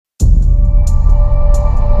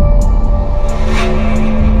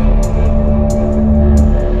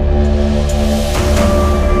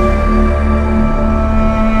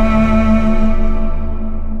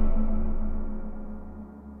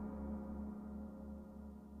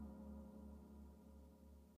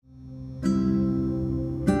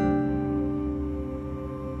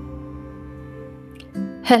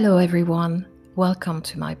Hello everyone, welcome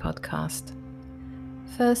to my podcast.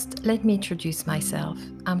 First, let me introduce myself.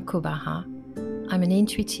 I'm Kobaha. I'm an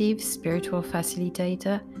intuitive spiritual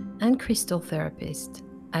facilitator and crystal therapist.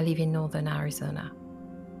 I live in northern Arizona.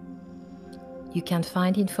 You can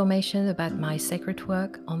find information about my sacred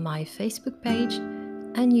work on my Facebook page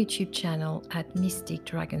and YouTube channel at Mystic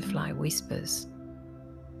Dragonfly Whispers.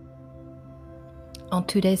 On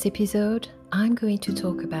today's episode, I'm going to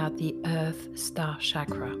talk about the Earth Star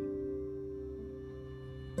Chakra.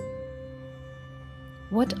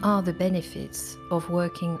 What are the benefits of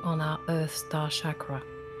working on our Earth Star Chakra?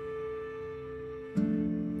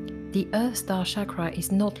 The Earth Star Chakra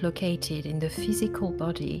is not located in the physical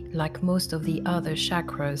body like most of the other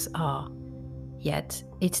chakras are, yet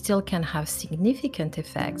it still can have significant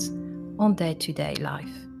effects on day-to-day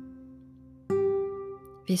life.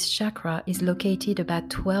 This chakra is located about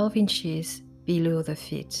 12 inches below the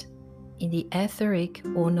feet, in the etheric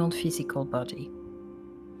or non-physical body.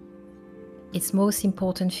 Its most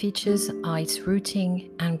important features are its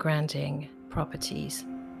rooting and grounding properties.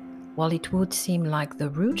 While it would seem like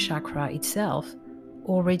the root chakra itself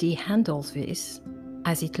already handles this,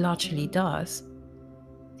 as it largely does,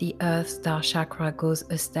 the Earth Star Chakra goes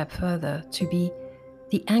a step further to be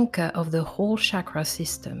the anchor of the whole chakra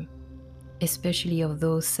system, especially of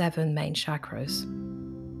those 7 main chakras.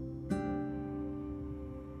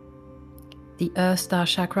 The Earth Star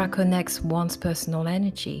Chakra connects one's personal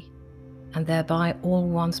energy, and thereby all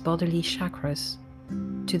one's bodily chakras,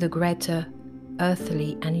 to the greater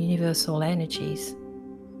earthly and universal energies.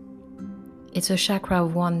 It's a chakra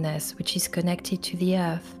of oneness which is connected to the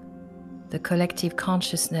earth, the collective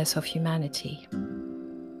consciousness of humanity.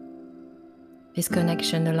 This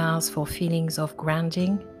connection allows for feelings of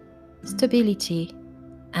grounding, stability,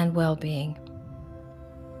 and well-being.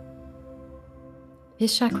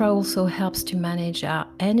 This chakra also helps to manage our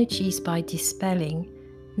energies by dispelling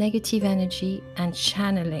negative energy and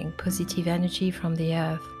channeling positive energy from the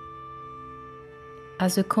earth.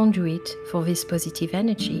 As a conduit for this positive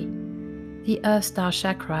energy, the Earth Star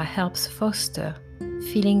Chakra helps foster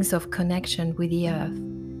feelings of connection with the earth,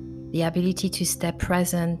 the ability to stay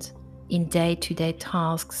present in day-to-day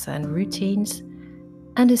tasks and routines,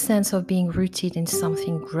 and a sense of being rooted in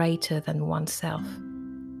something greater than oneself,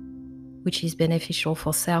 which is beneficial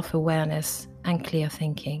for self-awareness and clear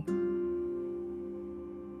thinking.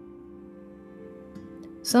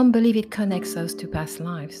 Some believe it connects us to past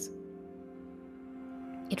lives.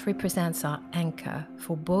 It represents our anchor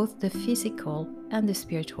for both the physical and the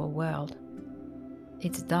spiritual world.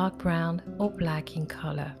 It's dark brown or black in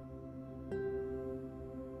color.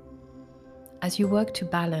 As you work to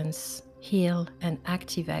balance, heal, and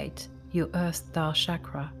activate your Earth Star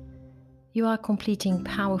Chakra, you are completing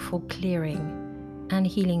powerful clearing and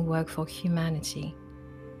healing work for humanity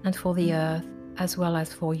and for the earth as well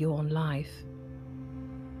as for your own life.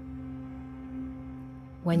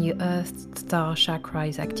 When your Earth Star Chakra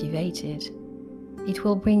is activated, it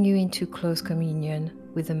will bring you into close communion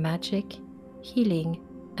with the magic, healing,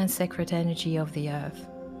 and sacred energy of the earth.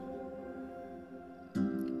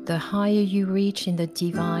 The higher you reach in the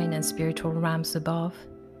divine and spiritual realms above,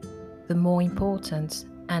 the more important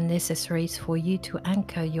and necessary it is for you to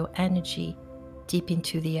anchor your energy deep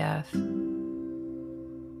into the earth.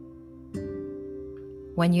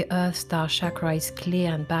 When your Earth Star Chakra is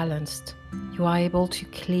clear and balanced, you are able to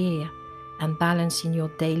clear and balance in your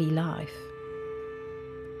daily life.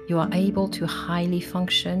 You are able to highly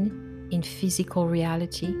function in physical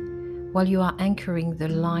reality while you are anchoring the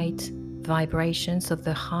light vibrations of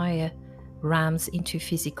the higher realms into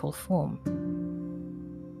physical form.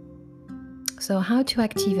 So how to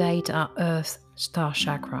activate our Earth Star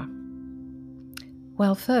Chakra?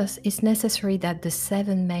 Well, first, it's necessary that the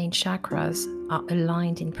 7 main chakras are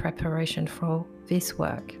aligned in preparation for this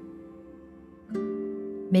work.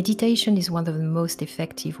 Meditation is one of the most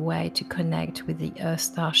effective ways to connect with the Earth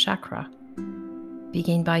Star Chakra.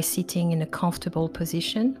 Begin by sitting in a comfortable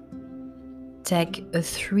position. Take a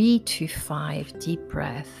 3 to 5 deep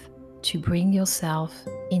breaths to bring yourself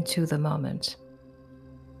into the moment.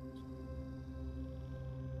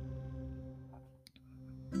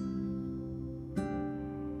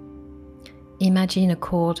 Imagine a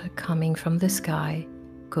cord coming from the sky,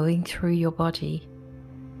 going through your body,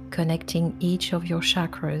 connecting each of your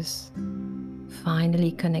chakras,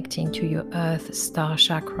 finally connecting to your Earth Star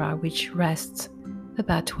Chakra, which rests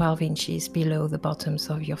about 12 inches below the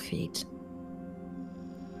bottoms of your feet.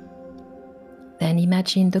 Then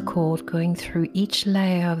imagine the cord going through each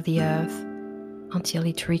layer of the earth until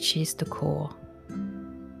it reaches the core.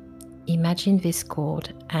 Imagine this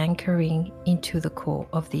cord anchoring into the core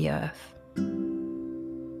of the earth.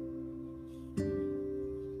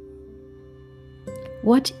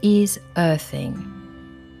 What is earthing?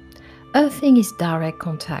 Earthing is direct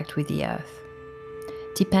contact with the earth.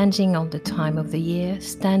 Depending on the time of the year,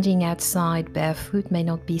 standing outside barefoot may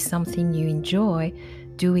not be something you enjoy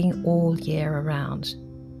doing all year around.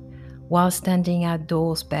 While standing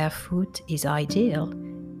outdoors barefoot is ideal,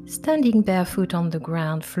 standing barefoot on the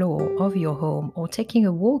ground floor of your home or taking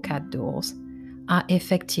a walk outdoors are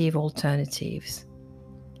effective alternatives.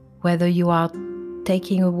 Whether you are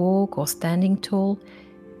taking a walk or standing tall,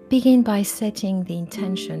 begin by setting the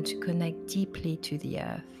intention to connect deeply to the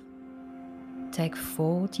earth. Take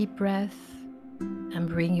 4 deep breaths and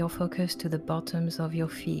bring your focus to the bottoms of your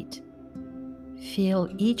feet. Feel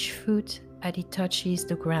each foot as it touches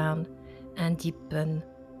the ground and deepen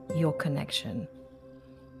your connection.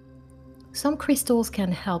 Some crystals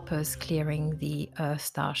can help us clearing the Earth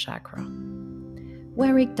Star Chakra.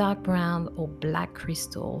 Wearing dark brown or black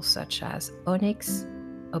crystals such as onyx,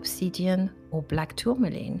 obsidian, or black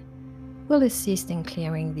tourmaline will assist in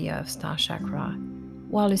clearing the Earth Star Chakra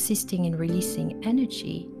while assisting in releasing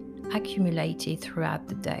energy accumulated throughout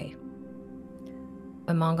the day.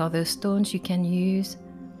 Among other stones you can use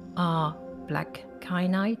are black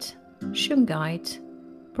kyanite, shungite,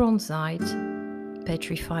 bronzite,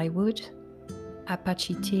 petrified wood,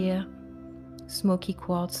 apatite, smoky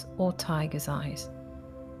quartz, or tiger's eyes.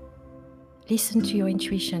 Listen to your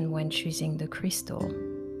intuition when choosing the crystal.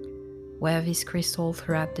 Wear this crystal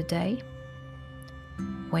throughout the day.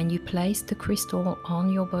 When you place the crystal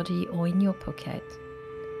on your body or in your pocket,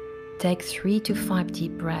 take 3 to 5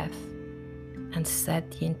 deep breaths and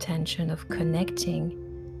set the intention of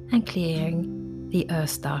connecting and clearing the Earth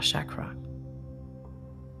Star Chakra.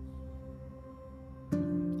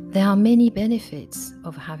 There are many benefits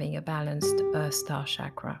of having a balanced Earth Star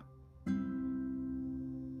Chakra.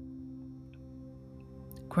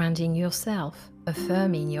 Grounding yourself,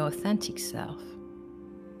 affirming your authentic self.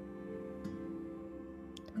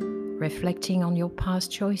 Reflecting on your past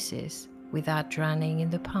choices without drowning in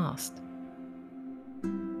the past.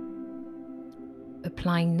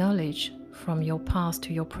 Applying knowledge from your past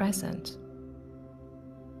to your present.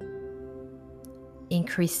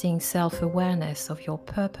 Increasing self-awareness of your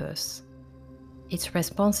purpose. It's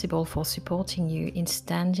responsible for supporting you in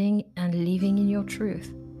standing and living in your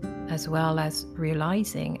truth, as well as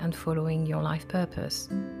realizing and following your life purpose.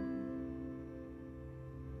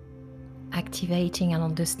 Activating and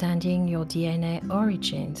understanding your DNA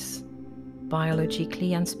origins,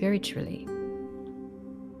 biologically and spiritually.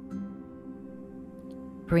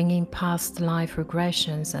 Bringing past life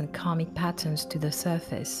regressions and karmic patterns to the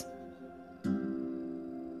surface.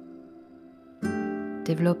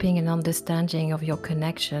 Developing an understanding of your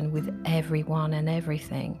connection with everyone and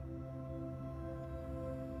everything.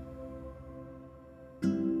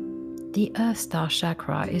 The Earth Star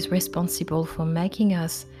Chakra is responsible for making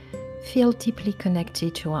us feel deeply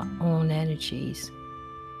connected to our own energies,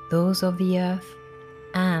 those of the Earth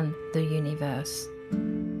and the universe.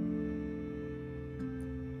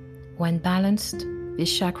 When balanced,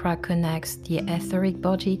 this chakra connects the etheric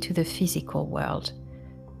body to the physical world,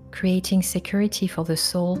 creating security for the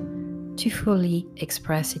soul to fully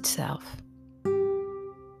express itself.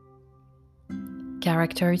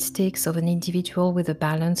 Characteristics of an individual with a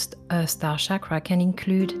balanced Earth Star Chakra can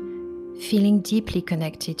include feeling deeply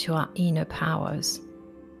connected to our inner powers,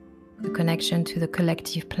 a connection to the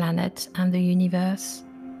collective planet and the universe,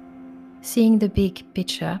 seeing the big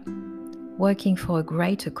picture, working for a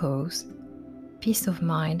greater cause, peace of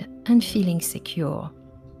mind, and feeling secure.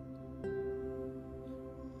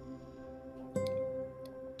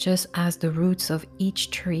 Just as the roots of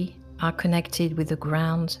each tree are connected with the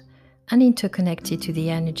ground and interconnected to the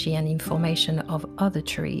energy and information of other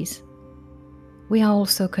trees, we are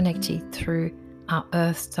also connected through our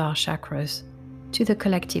Earth Star Chakras to the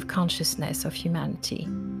collective consciousness of humanity.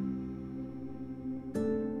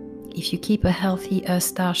 If you keep a healthy Earth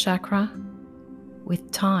Star Chakra,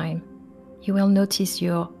 with time, you will notice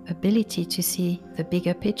your ability to see the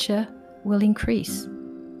bigger picture will increase.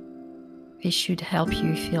 This should help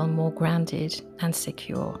you feel more grounded and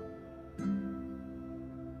secure.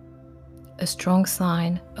 A strong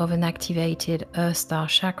sign of an activated Earth Star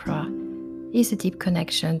Chakra is a deep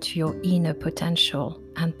connection to your inner potential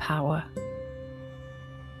and power.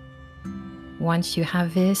 Once you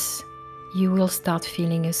have this, you will start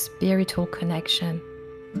feeling a spiritual connection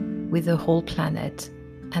with the whole planet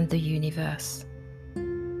and the universe.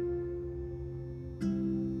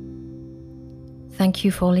 Thank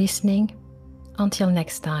you for listening. Until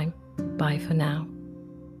next time, bye for now.